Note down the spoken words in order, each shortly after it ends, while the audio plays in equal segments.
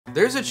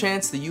There's a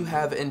chance that you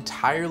have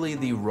entirely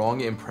the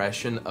wrong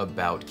impression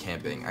about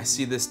camping. I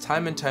see this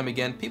time and time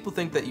again. People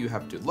think that you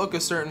have to look a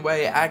certain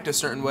way, act a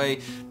certain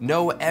way,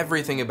 know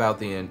everything about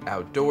the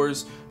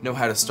outdoors, know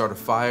how to start a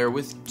fire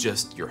with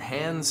just your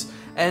hands,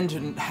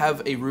 and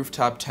have a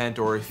rooftop tent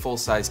or a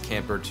full-size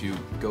camper to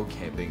go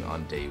camping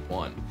on day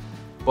one.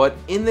 But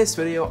in this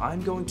video,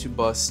 I'm going to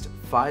bust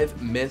 5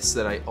 myths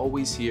that I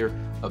always hear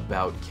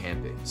about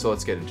camping. So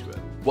let's get into it.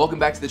 Welcome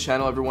back to the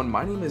channel, everyone.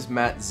 My name is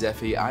Matt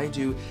Zeffi. I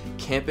do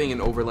camping and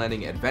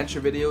overlanding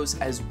adventure videos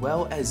as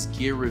well as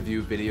gear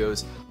review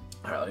videos.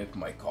 All right, let me put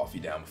my coffee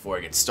down before I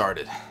get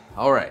started.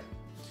 All right,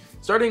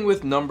 starting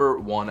with number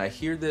 1, I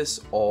hear this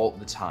all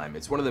the time.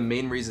 It's one of the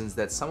main reasons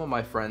that some of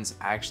my friends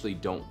actually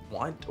don't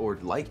want or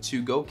like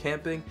to go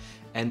camping,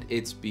 and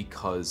it's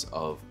because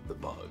of the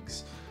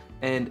bugs.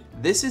 And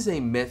this is a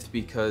myth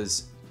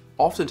because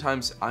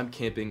oftentimes I'm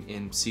camping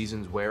in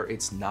seasons where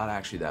it's not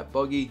actually that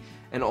buggy,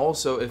 and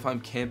also if I'm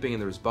camping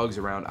and there's bugs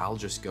around, I'll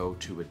just go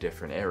to a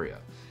different area.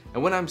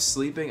 And when I'm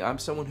sleeping, I'm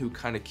someone who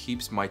kind of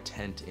keeps my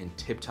tent in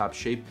tip-top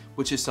shape,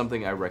 which is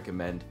something I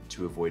recommend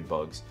to avoid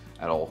bugs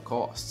at all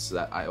costs. So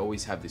that I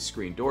always have the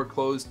screen door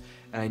closed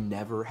and I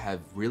never have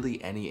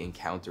really any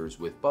encounters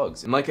with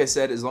bugs. And like I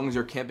said, as long as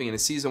you're camping in a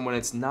season when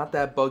it's not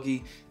that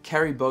buggy,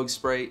 carry bug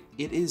spray.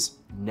 It is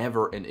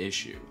never an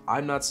issue.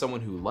 I'm not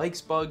someone who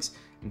likes bugs.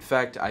 In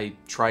fact, I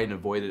try and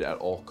avoid it at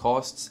all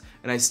costs,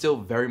 and I still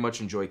very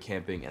much enjoy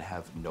camping and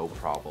have no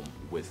problem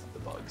with the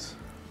bugs.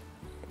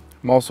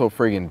 I'm also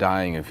friggin'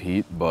 dying of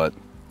heat, but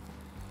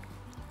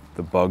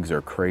the bugs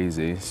are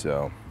crazy,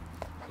 so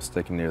I'm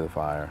sticking near the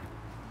fire.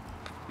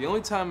 The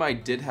only time I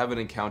did have an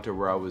encounter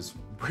where I was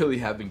really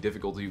having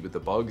difficulty with the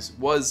bugs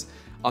was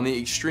on the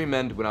extreme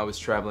end when I was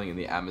traveling in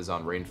the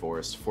Amazon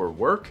rainforest for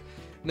work.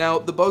 Now,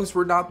 the bugs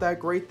were not that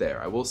great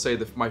there. I will say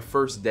that my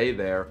first day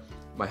there,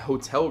 my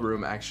hotel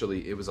room,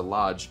 actually, it was a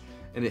lodge,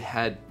 and it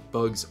had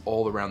bugs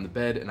all around the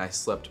bed, and I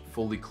slept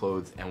fully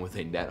clothed and with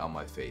a net on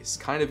my face.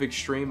 Kind of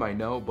extreme, I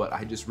know, but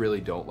I just really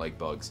don't like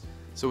bugs.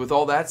 So with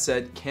all that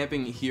said,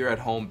 camping here at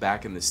home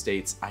back in the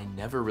States, I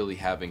never really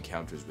have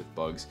encounters with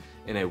bugs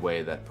in a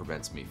way that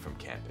prevents me from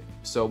camping.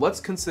 So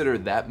let's consider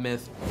that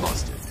myth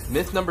busted.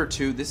 Myth number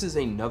 2, this is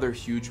another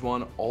huge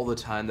one all the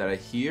time that I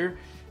hear,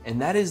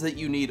 and that is that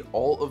you need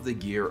all of the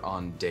gear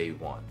on day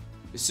 1.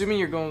 Assuming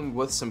you're going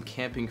with some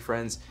camping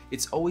friends,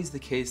 it's always the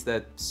case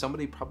that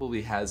somebody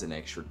probably has an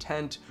extra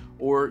tent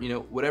or,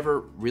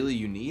 whatever really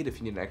you need. If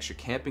you need an extra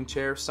camping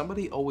chair,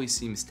 somebody always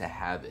seems to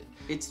have it.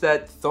 It's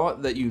that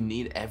thought that you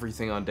need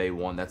everything on day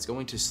 1 that's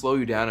going to slow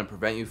you down and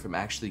prevent you from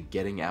actually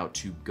getting out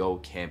to go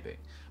camping.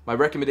 My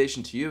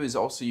recommendation to you is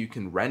also you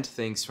can rent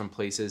things from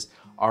places.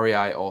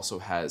 REI also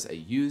has a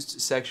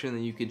used section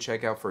that you can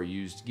check out for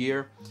used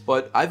gear.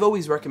 But I've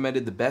always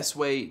recommended the best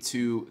way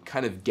to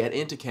kind of get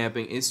into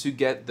camping is to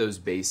get those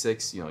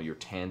basics, your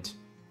tent.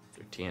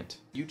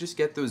 You just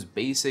get those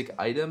basic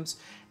items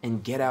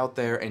and get out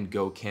there and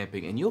go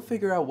camping, and you'll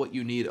figure out what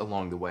you need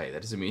along the way.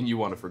 That doesn't mean you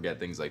want to forget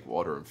things like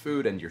water and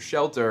food and your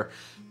shelter,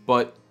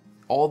 but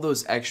all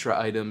those extra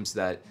items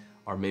that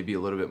are maybe a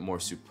little bit more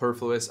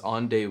superfluous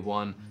on day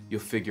 1, you'll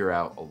figure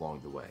out along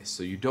the way.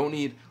 So you don't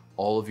need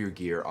all of your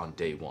gear on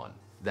day 1.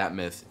 That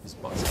myth is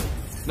busted.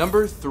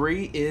 Number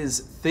 3 is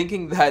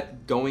thinking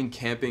that going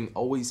camping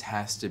always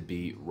has to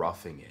be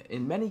roughing it.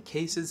 In many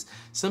cases,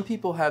 some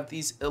people have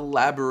these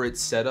elaborate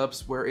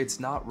setups where it's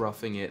not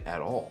roughing it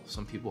at all.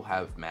 Some people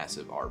have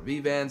massive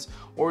RV vans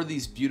or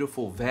these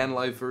beautiful van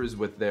lifers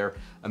with their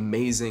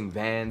amazing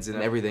vans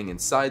and everything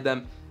inside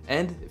them.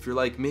 And if you're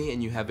like me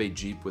and you have a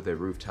Jeep with a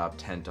rooftop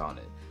tent on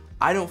it,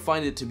 I don't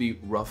find it to be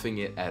roughing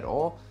it at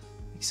all,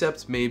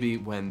 except maybe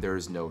when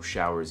there's no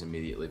showers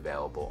immediately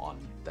available on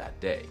that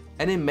day.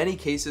 And in many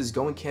cases,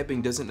 going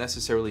camping doesn't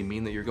necessarily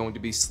mean that you're going to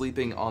be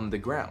sleeping on the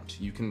ground.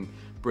 You can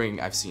bring,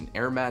 I've seen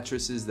air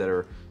mattresses that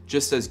are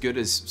just as good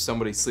as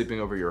somebody sleeping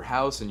over your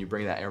house, and you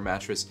bring that air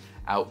mattress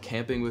out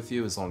camping with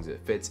you as long as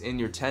it fits in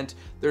your tent.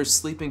 There's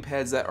sleeping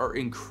pads that are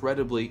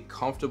incredibly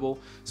comfortable.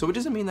 So it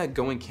doesn't mean that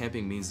going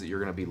camping means that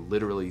you're gonna be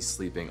literally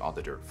sleeping on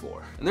the dirt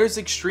floor. And there's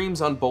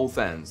extremes on both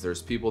ends.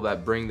 There's people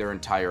that bring their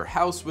entire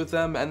house with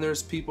them, and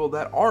there's people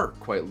that are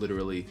quite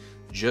literally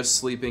just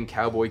sleeping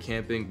cowboy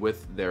camping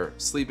with their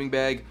sleeping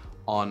bag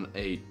on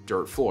a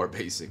dirt floor,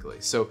 basically.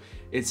 So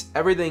it's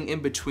everything in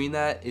between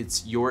that.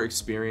 It's your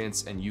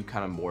experience and you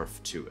kind of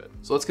morph to it.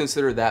 So let's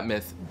consider that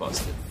myth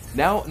busted.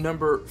 Now,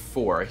 number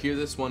 4, I hear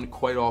this one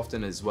quite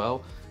often as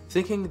well,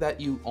 thinking that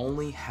you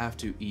only have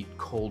to eat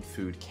cold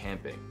food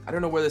camping. I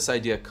don't know where this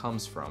idea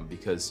comes from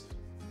because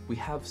we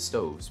have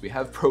stoves, we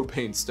have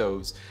propane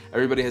stoves,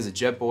 everybody has a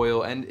jet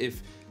boil, and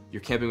if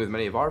you're camping with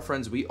many of our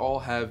friends, we all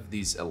have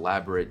these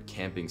elaborate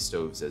camping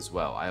stoves as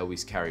well. I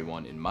always carry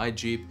one in my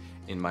Jeep,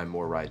 in my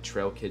More Ride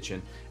trail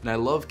kitchen, and I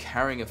love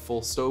carrying a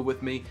full stove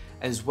with me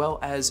as well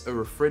as a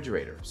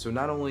refrigerator. So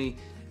not only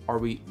are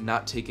we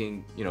not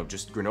taking,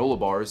 just granola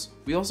bars,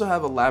 we also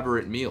have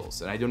elaborate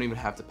meals, and I don't even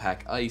have to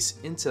pack ice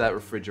into that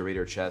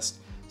refrigerator chest.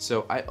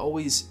 So I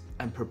always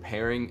am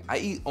preparing. I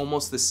eat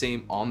almost the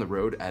same on the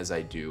road as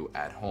I do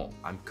at home.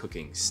 I'm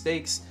cooking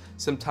steaks.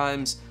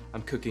 Sometimes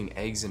I'm cooking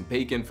eggs and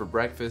bacon for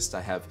breakfast.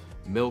 I have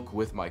milk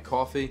with my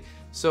coffee.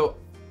 So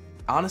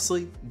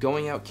honestly,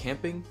 going out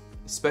camping,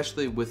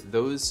 especially with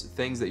those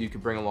things that you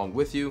can bring along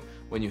with you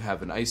when you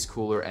have an ice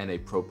cooler and a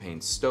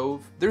propane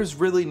stove, there's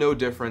really no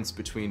difference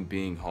between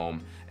being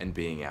home and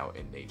being out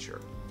in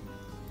nature.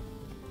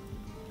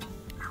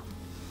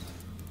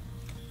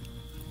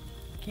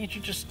 Why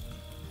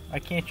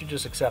can't you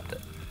just accept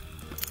it?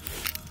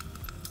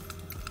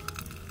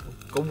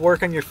 Go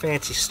work on your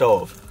fancy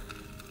stove.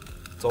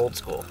 It's old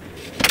school.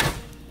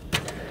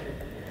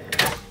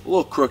 A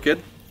little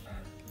crooked.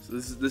 So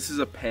this is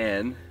a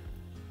pan.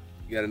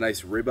 You got a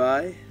nice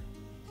ribeye.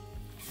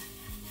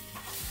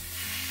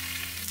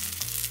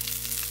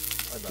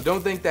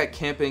 Don't think that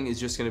camping is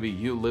just going to be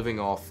you living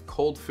off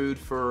cold food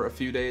for a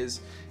few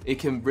days. It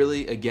can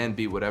really, again,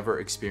 be whatever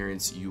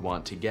experience you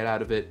want to get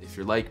out of it. If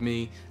you're like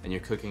me and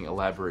you're cooking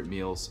elaborate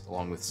meals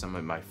along with some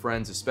of my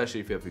friends, especially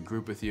if you have a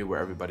group with you where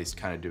everybody's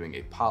kind of doing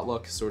a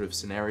potluck sort of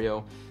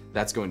scenario,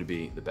 that's going to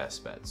be the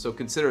best bet. So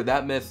consider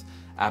that myth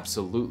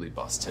absolutely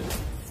busted,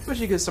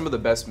 especially because some of the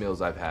best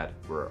meals I've had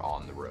were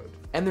on the road.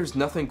 And there's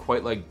nothing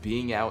quite like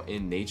being out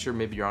in nature,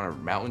 maybe you're on a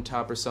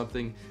mountaintop or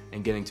something,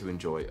 and getting to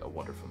enjoy a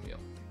wonderful meal.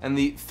 And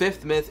the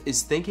fifth myth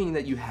is thinking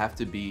that you have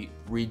to be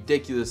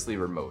ridiculously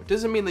remote. It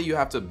doesn't mean that you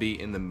have to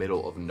be in the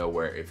middle of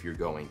nowhere if you're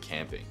going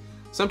camping.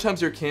 Sometimes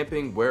you're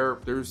camping where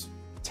there's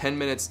 10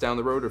 minutes down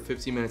the road or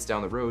 15 minutes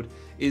down the road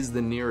is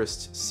the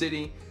nearest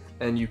city,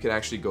 and you can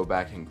actually go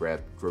back and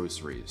grab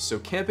groceries. So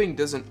camping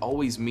doesn't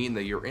always mean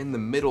that you're in the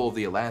middle of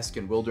the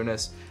Alaskan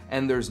wilderness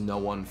and there's no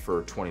one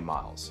for 20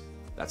 miles.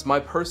 That's my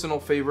personal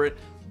favorite,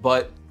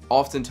 but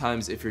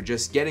oftentimes if you're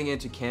just getting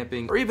into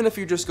camping, or even if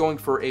you're just going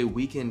for a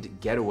weekend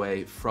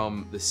getaway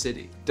from the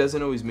city,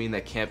 doesn't always mean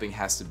that camping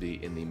has to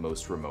be in the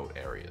most remote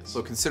areas.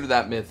 So consider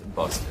that myth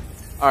busted.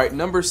 All right,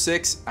 number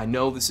 6, I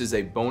know this is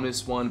a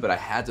bonus one, but I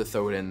had to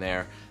throw it in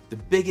there. The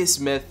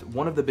biggest myth,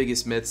 one of the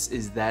biggest myths,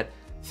 is that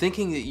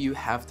thinking that you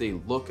have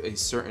to look a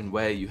certain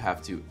way, you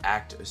have to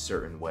act a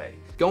certain way.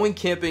 Going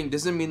camping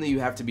doesn't mean that you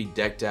have to be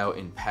decked out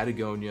in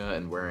Patagonia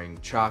and wearing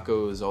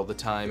chacos all the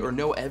time, or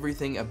know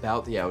everything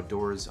about the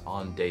outdoors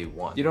on day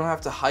one. You don't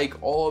have to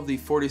hike all of the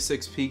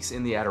 46 peaks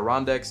in the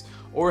Adirondacks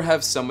or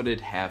have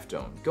summited Half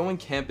Dome. Going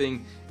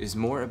camping is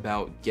more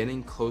about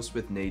getting close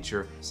with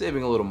nature,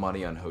 saving a little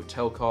money on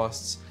hotel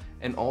costs,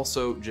 and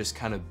also just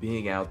kind of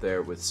being out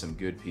there with some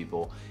good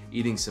people,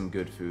 eating some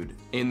good food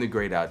in the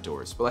great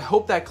outdoors. But I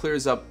hope that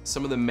clears up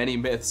some of the many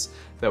myths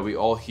that we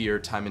all hear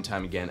time and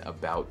time again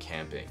about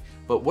camping.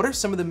 But what are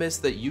some of the myths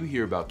that you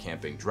hear about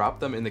camping? Drop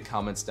them in the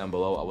comments down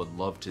below. I would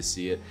love to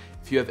see it.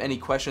 If you have any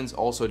questions,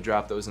 also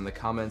drop those in the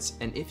comments.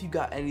 And if you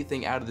got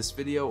anything out of this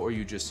video or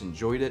you just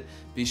enjoyed it,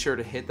 be sure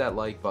to hit that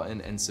like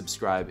button and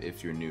subscribe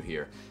if you're new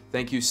here.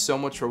 Thank you so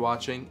much for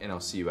watching, and I'll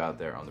see you out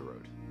there on the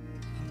road.